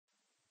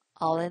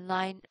All in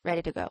line,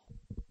 ready to go.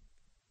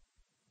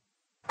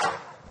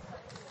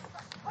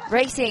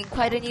 Racing,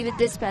 quite an even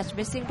dispatch,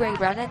 missing brake,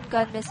 run and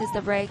gun misses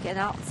the brake, and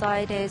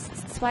outside is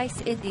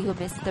Spice Indy who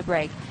missed the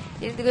brake.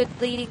 In the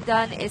good leading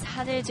gun is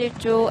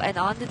Hanerjiljo, and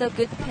on the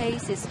good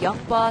pace is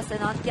Young Boss,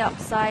 and on the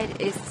outside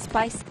is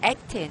Spice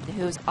Actin,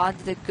 who's on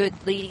the good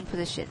leading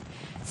position.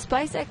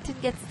 Spice Actin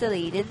gets the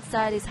lead.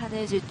 Inside is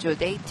Hanerjiljo,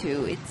 day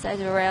 2. Inside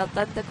the rail,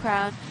 Thunder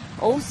Crown,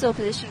 also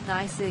positioning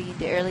nicely in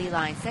the early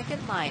line.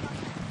 Second line,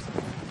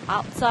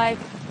 outside,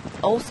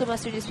 also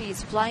mustering the speed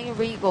is Flying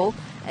Regal,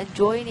 and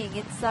joining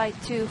inside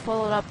 2,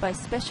 followed up by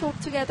Special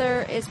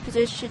Together, is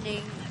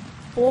positioning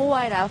 4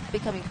 wide out,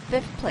 becoming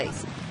 5th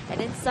place. And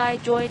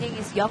inside joining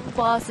is Young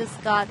Boss, has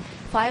got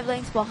 5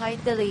 lengths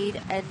behind the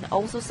lead, and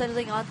also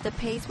settling on the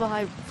pace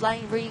behind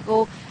Flying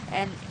Regal,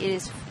 and it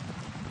is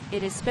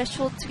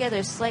Special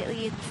Together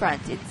slightly in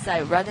front.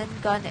 Inside Run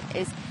and Gun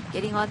is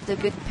getting on the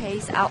good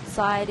pace.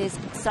 Outside is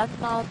Sun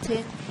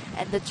Mountain,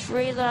 and the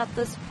trailer at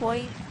this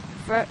point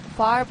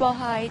far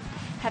behind,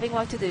 having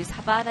work to do, is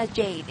Havana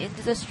Jane.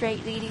 Into the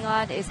straight leading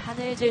on is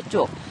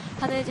Hanerjiljo.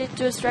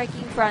 Hanerjiljo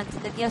striking front.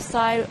 And the near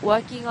side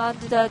working on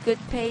to the good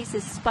pace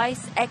is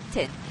Spice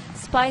Actin.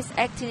 Spice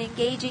Actin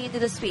engaging into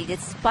the speed.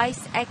 It's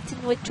Spice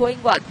Actin with Join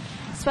 1.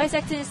 Spice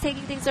Actin is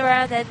taking things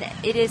around, and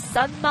it is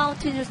Sun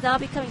Mountain who's now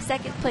becoming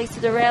 2nd place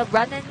to the rail.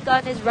 Run and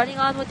Gun is running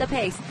on with the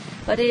pace,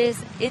 but it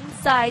is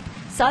inside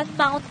Sun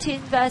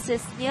Mountain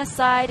versus near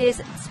side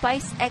is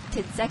Spice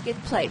Actin,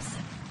 2nd place.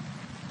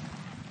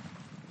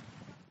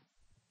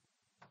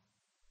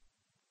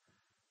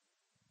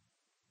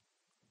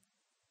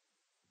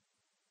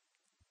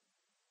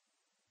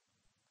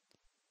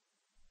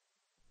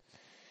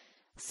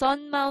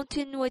 Sun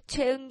Mountain with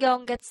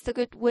Cheungyong gets the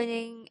good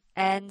winning,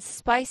 and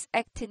Spice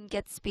Actin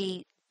gets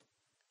beat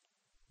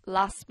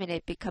last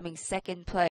minute, becoming 2nd place.